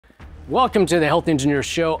Welcome to the Health Engineer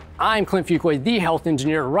Show. I'm Clint Fuqua, the Health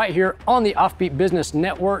Engineer, right here on the Offbeat Business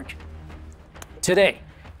Network. Today,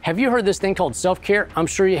 have you heard this thing called self-care? I'm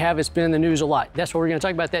sure you have. It's been in the news a lot. That's what we're going to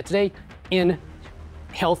talk about that today in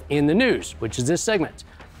Health in the News, which is this segment.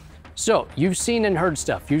 So you've seen and heard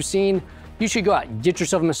stuff. You should go out and get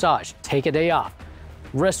yourself a massage, take a day off,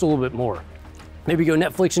 rest a little bit more. Maybe go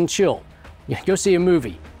Netflix and chill. Go see a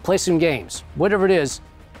movie, play some games, whatever it is,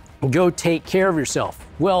 go take care of yourself.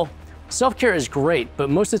 Well, self-care is great, but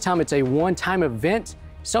most of the time it's a one-time event.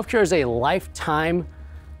 Self-care is a lifetime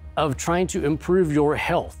of trying to improve your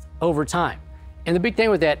health over time. And the big thing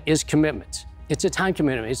with that is commitment. It's a time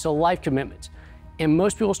commitment, it's a life commitment. And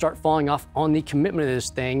most people start falling off on the commitment of this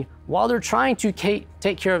thing while they're trying to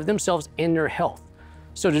take care of themselves and their health.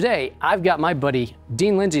 So today, I've got my buddy,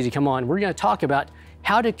 Dean Lindsay, to come on. We're gonna talk about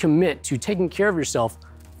how to commit to taking care of yourself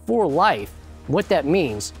for life, what that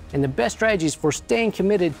means, and the best strategies for staying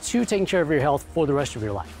committed to taking care of your health for the rest of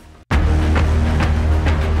your life.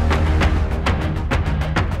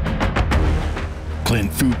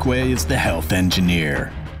 Clint Fuqua is the health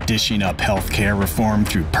engineer, dishing up healthcare reform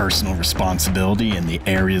through personal responsibility in the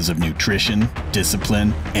areas of nutrition,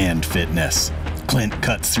 discipline, and fitness. Clint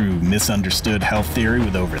cuts through misunderstood health theory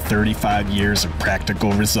with over 35 years of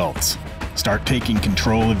practical results. Start taking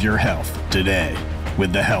control of your health today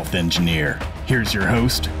with the Health Engineer. Here's your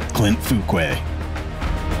host, Clint Fuqua.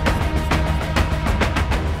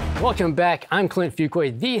 Welcome back. I'm Clint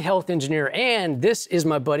Fuqua, the Health Engineer, and this is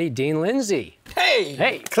my buddy, Dean Lindsay.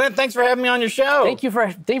 Hey, Clint, thanks for having me on your show. Thank you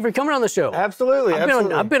for coming on the show. Absolutely,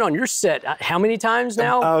 I've been on your set how many times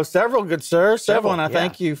now? Oh, several, good sir. Several, and I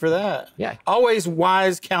thank you for that. Yeah. Always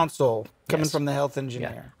wise counsel coming from the Health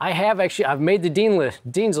Engineer. Yeah. I have actually, I've made the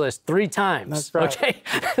Dean's list 3 times. That's right.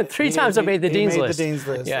 Okay, 3 times I've made the Dean's list. The Dean's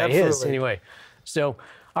list. Yeah, absolutely. it is, anyway. So,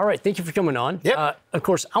 all right, thank you for coming on. Yep. Of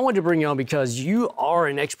course, I wanted to bring you on because you are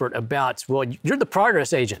an expert about, well, you're the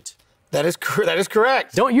progress agent. That is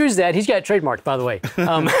correct. Don't use that. He's got it trademarked, by the way.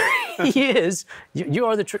 He is. You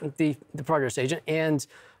are the progress agent. And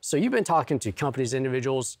so you've been talking to companies,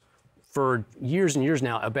 individuals for years and years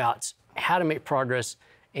now about how to make progress.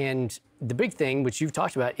 And the big thing, which you've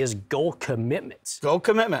talked about, is goal commitments. Goal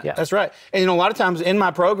commitment. Yeah. That's right. And a lot of times in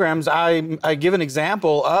my programs, I give an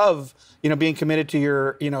example of being committed to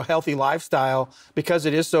your healthy lifestyle because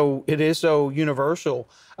it is so universal.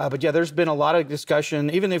 But yeah, there's been a lot of discussion,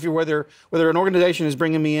 even if whether an organization is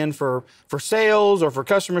bringing me in for sales or for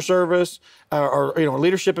customer service or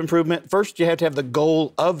leadership improvement. First, you have to have the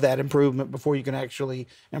goal of that improvement before you can actually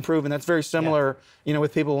improve, and that's very similar,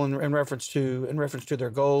 with people in reference to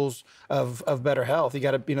their goals of better health. You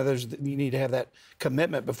got to, you need to have that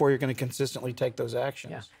commitment before you're going to consistently take those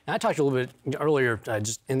actions. Yeah, and I talked a little bit earlier,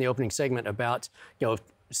 just in the opening segment, about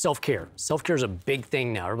self-care. Self-care is a big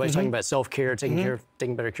thing now. Everybody's talking about self-care,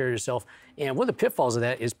 taking better care of yourself. And one of the pitfalls of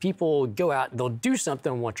that is people go out, they'll do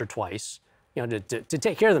something once or twice, to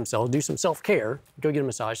take care of themselves, do some self-care, go get a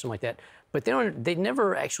massage, something like that. But they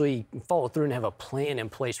never actually follow through and have a plan in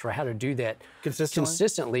place for how to do that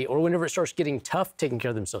consistently, or whenever it starts getting tough taking care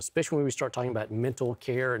of themselves, especially when we start talking about mental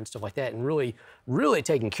care and stuff like that, and really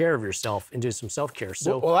taking care of yourself and do some self-care.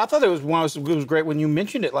 So, well, I thought it was great when you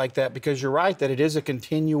mentioned it like that, because you're right that it is a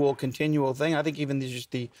continual thing. I think even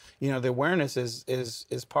just the awareness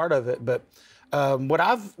is part of it. But what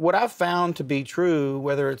I've found to be true,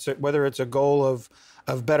 whether it's a goal of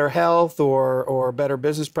better health or better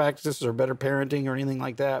business practices or better parenting or anything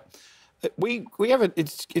like that, we have it.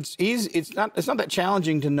 It's easy. It's not that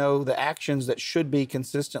challenging to know the actions that should be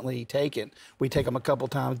consistently taken. We take them a couple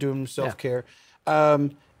times, do them self-care,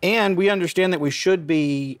 and we understand that we should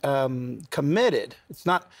be committed. It's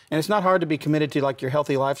not hard to be committed to like your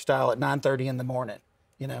healthy lifestyle at 9:30 in the morning.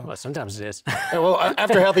 Well, sometimes it is. Well,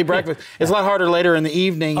 after healthy breakfast, it's a lot harder later in the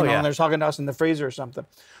evening, and there's Haagen-Dazs in the freezer or something.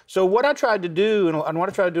 So what I tried to do, and what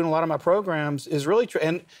I try to do in a lot of my programs, is really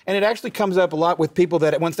and it actually comes up a lot with people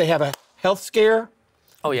that once they have a health scare,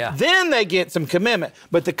 then they get some commitment.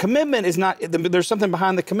 But the commitment is not. There's something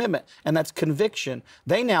behind the commitment, and that's conviction.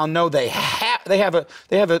 They now know they have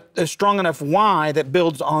a strong enough why that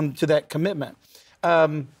builds on to that commitment.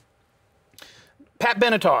 Pat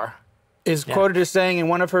Benatar is quoted as saying in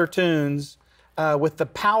one of her tunes, with the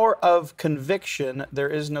power of conviction, there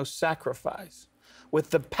is no sacrifice.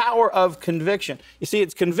 With the power of conviction. You see,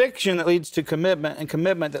 it's conviction that leads to commitment, and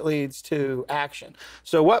commitment that leads to action.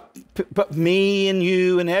 So what me and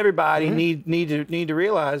you and everybody need to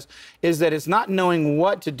realize is that it's not knowing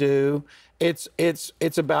what to do,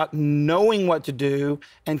 It's about knowing what to do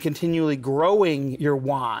and continually growing your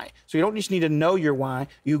why. So you don't just need to know your why,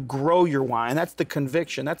 you grow your why. And that's the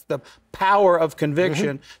conviction. That's the power of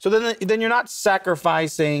conviction. So then you're not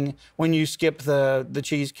sacrificing when you skip the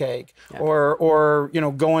cheesecake or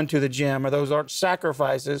going to the gym, or those aren't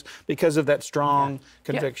sacrifices because of that strong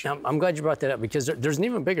conviction. I'm glad you brought that up, because there's an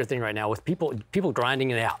even bigger thing right now with people grinding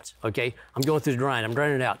it out. Okay, I'm going through the grind. I'm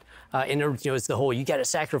grinding it out. And it's the whole, you got to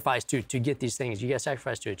sacrifice to get these things. You got to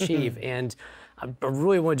sacrifice to achieve. And I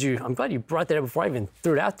really I'm glad you brought that up before I even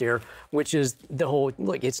threw it out there, which is the whole,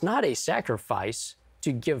 look, it's not a sacrifice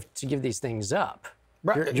to give these things up.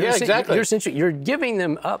 Right. Exactly. You're giving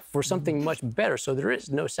them up for something much better, so there is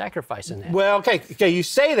no sacrifice in that. Well, okay, you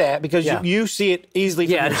say that because you see it easily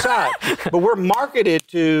from your side, but we're marketed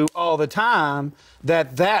to all the time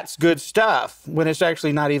that that's good stuff when it's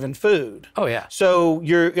actually not even food. Oh yeah. So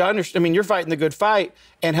you're fighting the good fight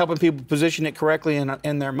and helping people position it correctly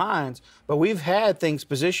in their minds. But we've had things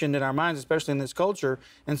positioned in our minds, especially in this culture,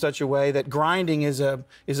 in such a way that grinding is a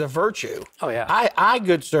virtue. Oh yeah. I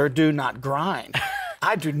good sir, do not grind.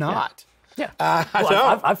 I do not. Yeah.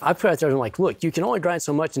 I've put out there and like, look, you can only grind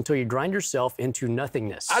so much until you grind yourself into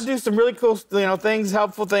nothingness. I do some really cool, things,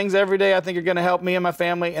 helpful things every day. I think are going to help me and my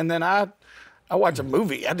family, and then I watch a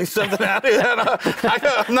movie. I do something. I do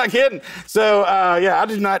that. I'm not kidding. So I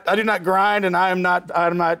do not grind, and I'm not.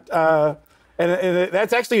 And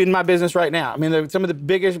that's actually in my business right now. I mean, some of the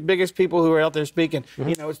biggest people who are out there speaking,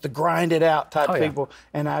 it's the grind it out type people,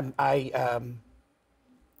 and I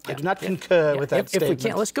do not concur with that statement. If we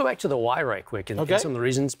can, let's go back to the why right quick and some of the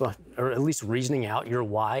reasons, or at least reasoning out your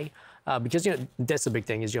why. Because that's the big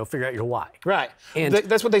thing is figure out your why. Right. And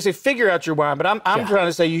that's what they say. Figure out your why. But I'm trying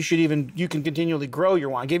to say you can continually grow your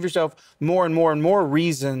why. Give yourself more and more and more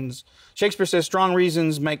reasons. Shakespeare says strong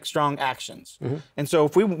reasons make strong actions. And so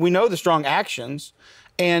if we know the strong actions,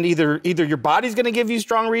 and either your body's going to give you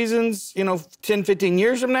strong reasons, 10, 15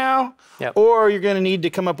 years from now, or you're going to need to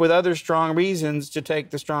come up with other strong reasons to take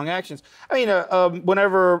the strong actions. I mean,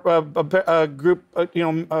 whenever a group,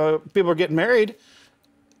 people are getting married,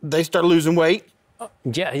 they start losing weight. Right?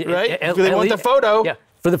 Because they want the photo. Yeah,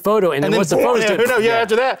 for the photo, and then once the photo's done.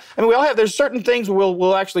 After that. I mean, there's certain things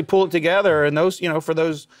we'll actually pull it together, and those, for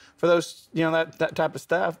those, that type of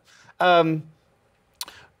stuff.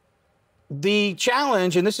 The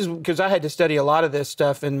challenge, and this is because I had to study a lot of this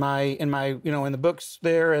stuff in the books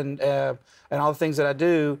there, and all the things that I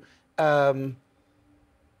do,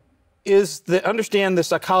 is to understand the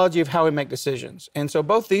psychology of how we make decisions. And so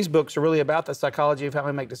both these books are really about the psychology of how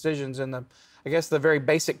we make decisions. And I guess the very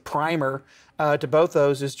basic primer to both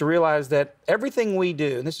those is to realize that everything we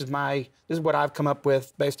do, and this is what I've come up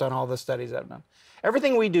with based on all the studies I've done.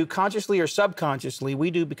 Everything we do, consciously or subconsciously,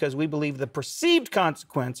 we do because we believe the perceived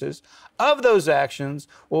consequences of those actions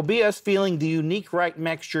will be us feeling the unique right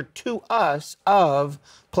mixture to us of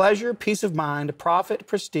pleasure, peace of mind, profit,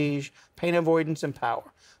 prestige, pain avoidance, and power.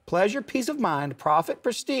 Pleasure, peace of mind, profit,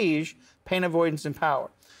 prestige, pain avoidance, and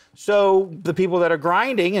power. So the people that are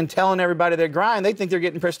grinding and telling everybody they grind, they think they're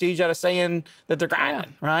getting prestige out of saying that they're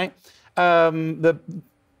grinding, right?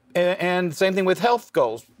 And same thing with health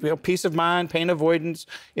goals, peace of mind, pain avoidance.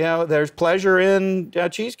 There's pleasure in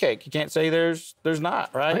cheesecake. You can't say there's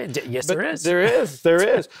not, right? Yes, but there is.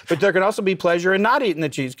 There is. But there can also be pleasure in not eating the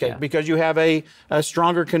cheesecake because you have a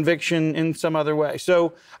stronger conviction in some other way.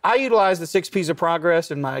 So I utilize the 6 P's of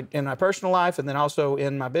progress in my personal life, and then also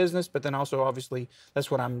in my business. But then also, obviously,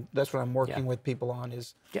 that's what I'm working with people on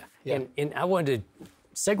is. And I wanted to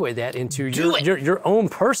segue that into your own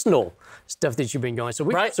personal stuff that you've been going. So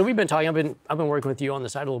we've been talking. I've been working with you on the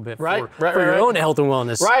side a little bit for your own health and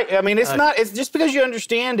wellness. Right. I mean, it's not. It's just because you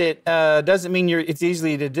understand it doesn't mean it's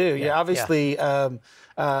easy to do. Yeah. Obviously, I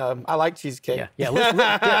like cheesecake.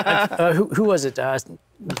 Who was it?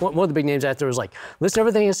 One of the big names out there was like, listen to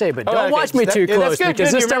everything I say, but don't watch me too close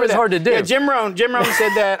because this stuff is hard to do. Yeah, Jim Rohn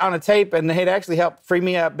said that on a tape, and it actually helped free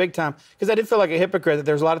me up big time because I did feel like a hypocrite that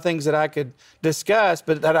there's a lot of things that I could discuss,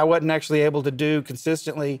 but that I wasn't actually able to do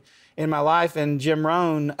consistently in my life. And Jim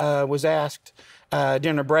Rohn was asked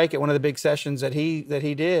during a break at one of the big sessions that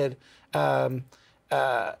he did. By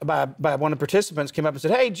one of the participants came up and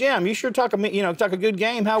said, "Hey Jim, you sure talk a good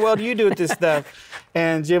game. How well do you do at this stuff?"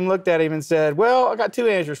 And Jim looked at him and said, "Well, I got 2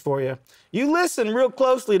 answers for you. You listen real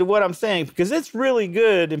closely to what I'm saying because it's really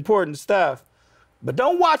good, important stuff. But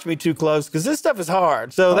don't watch me too close because this stuff is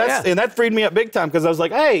hard." So and that freed me up big time because I was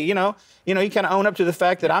like, "Hey, you kind of own up to the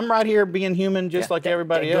fact that I'm right here being human just like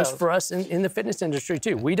everybody else." Goes for us in the fitness industry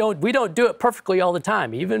too. We don't do it perfectly all the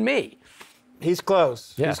time, even me. He's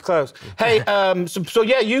close. Yeah. He's close. Hey, so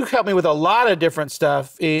yeah, you helped me with a lot of different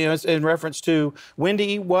stuff, you know, in reference to when to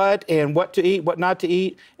eat what and what to eat, what not to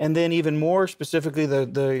eat, and then even more specifically the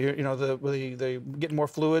getting more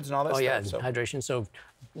fluids and all that stuff. Oh yeah, So. hydration. So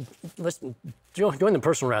let's go in the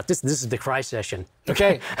personal route. This is the cry session.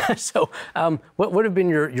 Okay. So what would have been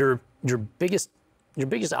your biggest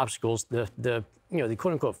obstacles, the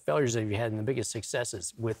quote unquote failures that you had and the biggest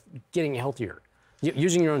successes with getting healthier,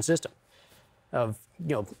 using your own system of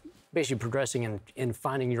basically progressing and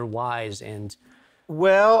finding your whys and.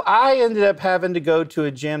 Well, I ended up having to go to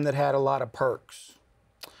a gym that had a lot of perks.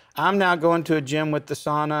 I'm now going to a gym with the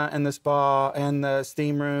sauna and the spa and the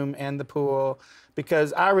steam room and the pool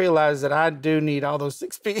because I realize that I do need all those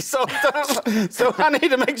 6 P's all the time. So I need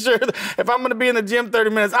to make sure that if I'm going to be in the gym 30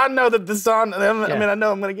 minutes, I know that the sauna, I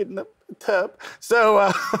know I'm going to get in the tub.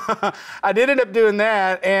 So I did end up doing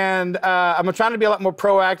that, and I'm trying to be a lot more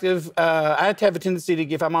proactive. I have to have a tendency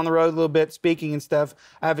to, if I'm on the road a little bit, speaking and stuff,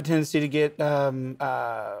 I have a tendency to get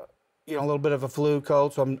a little bit of a flu,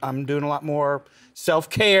 cold. So I'm doing a lot more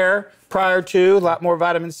self-care prior to, a lot more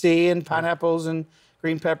vitamin C and pineapples and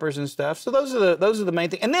green peppers and stuff. So those are the main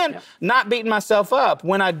things. And then not beating myself up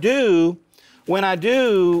when I do,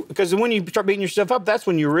 because when you start beating yourself up, that's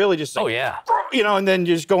when you really just say, oh yeah, and then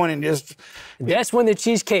you're just going and just. That's when the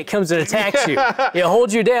cheesecake comes and attacks you. It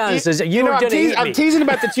holds you down and says, "You were going to eat me." I'm teasing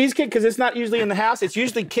about the cheesecake because it's not usually in the house. It's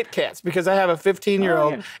usually Kit Kats because I have a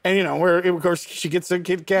 15-year-old, and where of course she gets a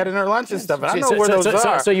Kit Kat in her lunch and stuff. And I know where those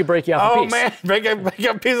are. So you break you off a piece. Oh man, break a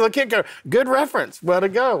piece of the Kit Kat. Good reference. Way to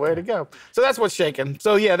go. So that's what's shaking.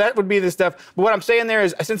 So yeah, that would be the stuff. But what I'm saying there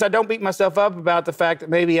is, since I don't beat myself up about the fact that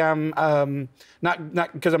maybe I'm not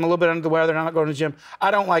because I'm a little bit under the weather and I'm not going to the gym.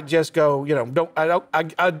 I don't just go. I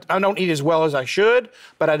don't eat as well as I should.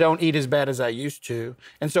 But I don't eat as bad as I used to.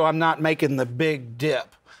 And so I'm not making the big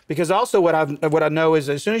dip. Because also what I know is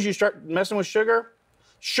as soon as you start messing with sugar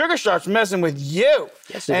starts messing with you.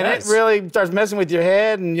 Yes, it really starts messing with your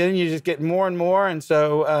head, and then you just get more and more. And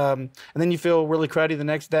so, and then you feel really cruddy the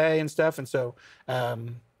next day and stuff. And so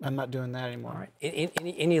I'm not doing that anymore. All right.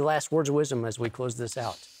 Any last words of wisdom as we close this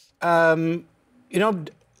out?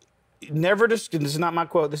 This is not my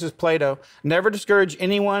quote, this is Plato. Never discourage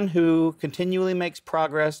anyone who continually makes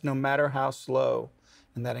progress, no matter how slow.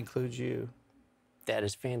 And that includes you. That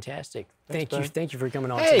is fantastic. Thank you for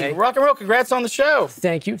coming on today. Hey, rock and roll, congrats on the show.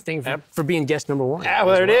 Thank you for being guest number 1. Yeah,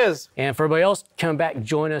 well, there it is. And for everybody else, come back,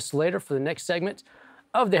 join us later for the next segment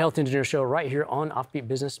of the Health Engineer Show right here on Offbeat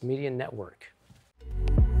Business Media Network.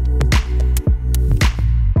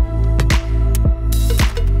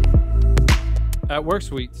 At Work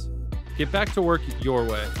Suites, get back to work your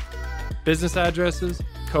way. Business addresses,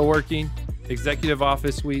 co-working, executive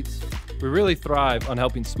office suites. We really thrive on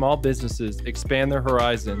helping small businesses expand their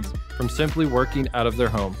horizons from simply working out of their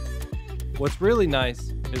home. What's really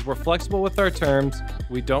nice is we're flexible with our terms.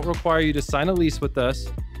 We don't require you to sign a lease with us,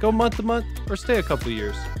 go month to month, or stay a couple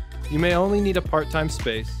years. You may only need a part-time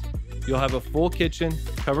space. You'll have a full kitchen,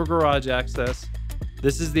 covered garage access.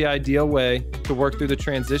 This is the ideal way to work through the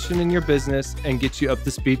transition in your business and get you up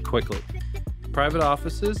to speed quickly. Private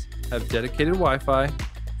offices have dedicated Wi-Fi,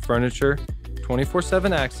 furniture,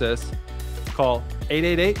 24/7 access. Call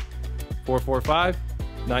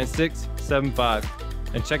 888-445-9675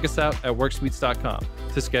 and check us out at worksuites.com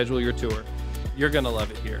to schedule your tour. You're going to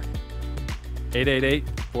love it here.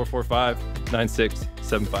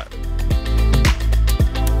 888-445-9675.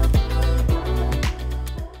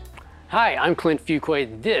 Hi, I'm Clint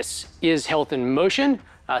Fuqua. This is Health in Motion.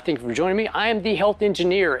 Thank you for joining me. I am the health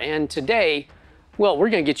engineer, and today, we're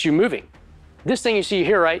going to get you moving. This thing you see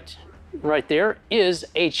here right there is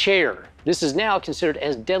a chair. This is now considered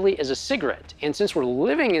as deadly as a cigarette. And since we're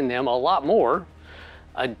living in them a lot more,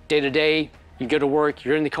 day to day, you go to work,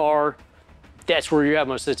 you're in the car, that's where you're at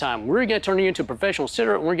most of the time. We're going to turn you into a professional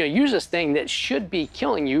sitter, and we're going to use this thing that should be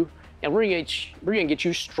killing you, and we're going to get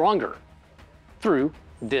you stronger through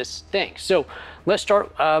this thing. So let's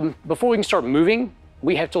start, before we can start moving,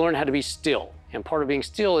 we have to learn how to be still. And part of being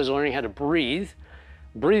still is learning how to breathe.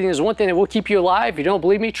 Breathing is one thing that will keep you alive. If you don't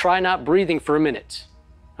believe me, try not breathing for a minute,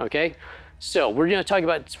 okay? So we're gonna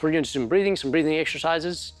do some breathing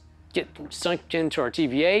exercises, get sunk into our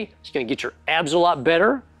TVA. It's gonna get your abs a lot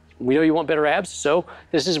better. We know you want better abs, so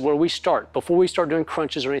this is where we start. Before we start doing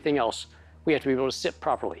crunches or anything else, we have to be able to sit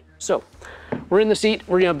properly. So we're in the seat,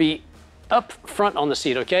 we're gonna be up front on the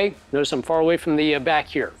seat, okay? Notice I'm far away from the back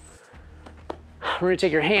here. We're gonna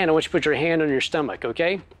take your hand, I want you to put your hand on your stomach,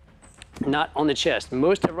 okay? Not on the chest.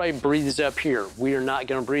 Most everybody breathes up here. We are not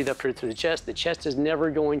gonna breathe up here through the chest. The chest is never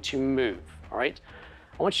going to move, all right?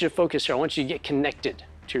 I want you to focus here. I want you to get connected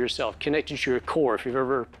to yourself, connected to your core. If you've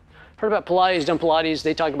ever heard about Pilates, done Pilates,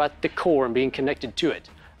 they talk about the core and being connected to it,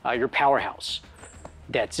 your powerhouse.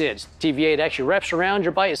 That's it. TVA, it actually wraps around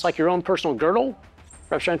your body. It's like your own personal girdle,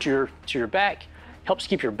 wraps around to your back, helps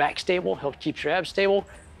keep your back stable, helps keep your abs stable.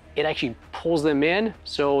 It actually pulls them in.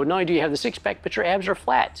 So not only do you have the six pack, but your abs are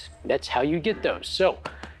flat. That's how you get those. So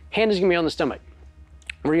hand is gonna be on the stomach.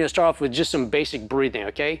 We're gonna start off with just some basic breathing,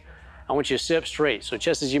 okay? I want you to sit up straight. So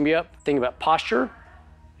chest is gonna be up. Think about posture.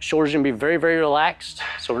 Shoulders are gonna be very, very relaxed.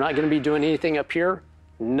 So we're not gonna be doing anything up here.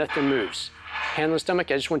 Nothing moves. Hand on the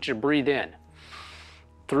stomach, I just want you to breathe in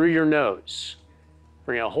through your nose.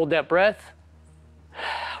 We're gonna hold that breath.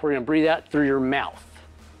 We're gonna breathe out through your mouth,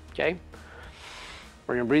 okay?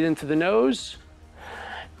 We're gonna breathe in through the nose,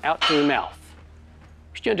 out through the mouth.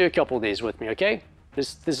 We're just gonna do a couple of these with me, okay?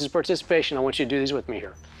 This is participation. I want you to do these with me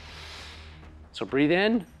here. So breathe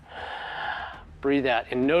in, breathe out,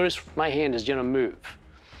 and notice my hand is gonna move.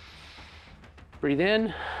 Breathe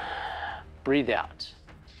in, breathe out.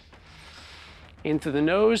 In through the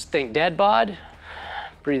nose, think dad bod.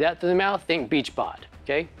 Breathe out through the mouth, think beach bod,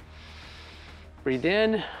 okay? Breathe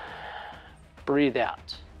in, breathe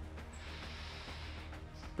out.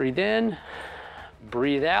 Breathe in,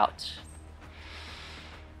 breathe out.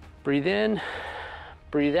 Breathe in,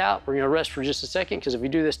 breathe out. We're gonna rest for just a second, because if you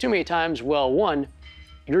do this too many times, well, one,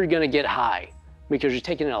 you're gonna get high because you're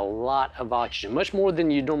taking in a lot of oxygen, much more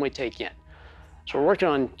than you normally take in. So we're working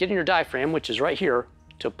on getting your diaphragm, which is right here,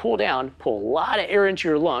 to pull down, pull a lot of air into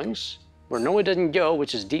your lungs, where it normally doesn't go,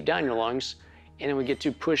 which is deep down in your lungs, and then we get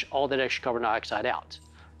to push all that extra carbon dioxide out.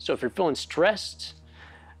 So if you're feeling stressed,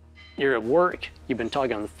 you're at work, you've been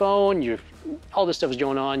talking on the phone, all this stuff is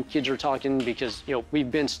going on, kids are talking because we've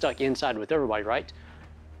been stuck inside with everybody, right?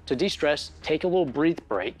 To de-stress, take a little breathe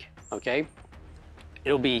break, okay?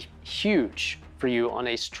 It'll be huge for you on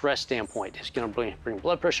a stress standpoint. It's gonna bring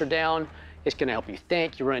blood pressure down, it's gonna help you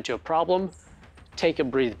think, you run into a problem, take a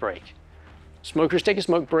breathe break. Smokers take a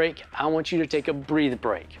smoke break. I want you to take a breathe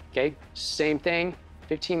break, okay? Same thing,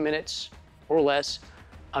 15 minutes or less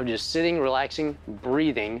of just sitting, relaxing,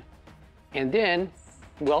 breathing, and then,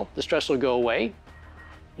 well, the stress will go away.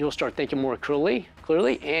 You'll start thinking more clearly,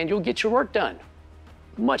 and you'll get your work done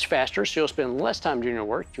much faster, so you'll spend less time doing your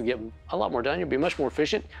work. You'll get a lot more done. You'll be much more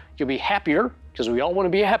efficient. You'll be happier, because we all want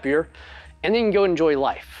to be happier, and then you can go enjoy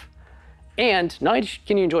life. And not only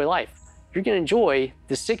can you enjoy life, you're gonna enjoy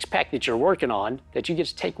the six pack that you're working on that you get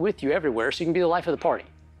to take with you everywhere, so you can be the life of the party,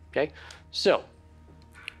 okay? So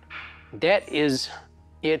that is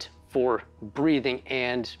it for breathing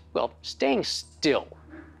and, well, staying still.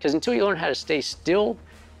 Because until you learn how to stay still,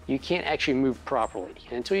 you can't actually move properly.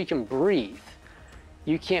 And until you can breathe,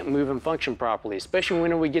 you can't move and function properly, especially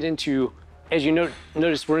when we get into, as you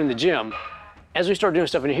notice we're in the gym, as we start doing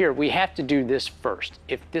stuff in here, we have to do this first.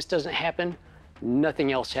 If this doesn't happen,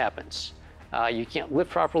 nothing else happens. You can't lift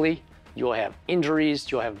properly, you'll have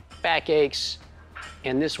injuries, you'll have backaches,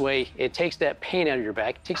 and this way it takes that pain out of your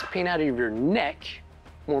back, it takes the pain out of your neck,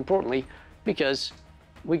 more importantly, because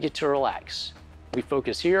we get to relax. We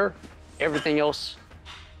focus here, everything else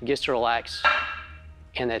gets to relax,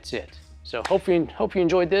 and that's it. So hope you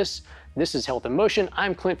enjoyed this. This is Health in Motion.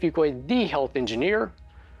 I'm Clint Fuqua, the health engineer.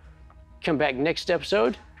 Come back next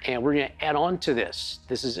episode, and we're gonna add on to this.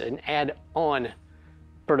 This is an add-on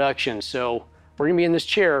production. So we're gonna be in this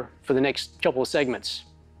chair for the next couple of segments.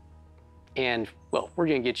 And well, we're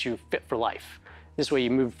gonna get you fit for life. This way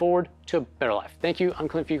you move forward to a better life. Thank you, I'm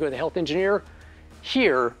Clint Fuqua, the health engineer,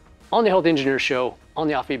 here on the Health Engineer Show on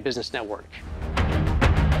the Offbeat Business Network.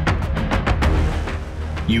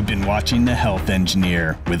 You've been watching The Health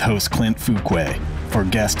Engineer with host Clint Fuqua. For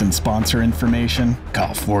guest and sponsor information,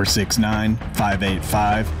 call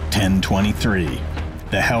 469-585-1023.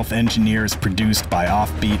 The Health Engineer is produced by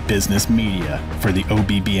Offbeat Business Media for the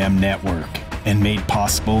OBBM network and made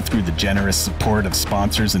possible through the generous support of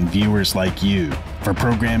sponsors and viewers like you. For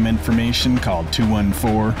program information, call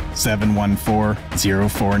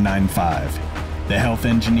 214-714-0495. The Health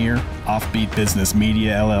Engineer, Offbeat Business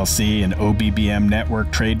Media LLC, and OBBM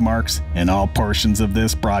Network trademarks and all portions of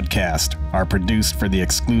this broadcast are produced for the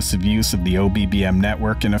exclusive use of the OBBM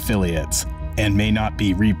Network and affiliates and may not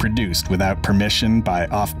be reproduced without permission by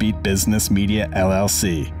Offbeat Business Media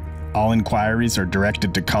LLC. All inquiries are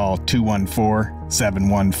directed to call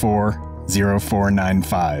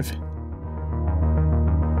 214-714-0495.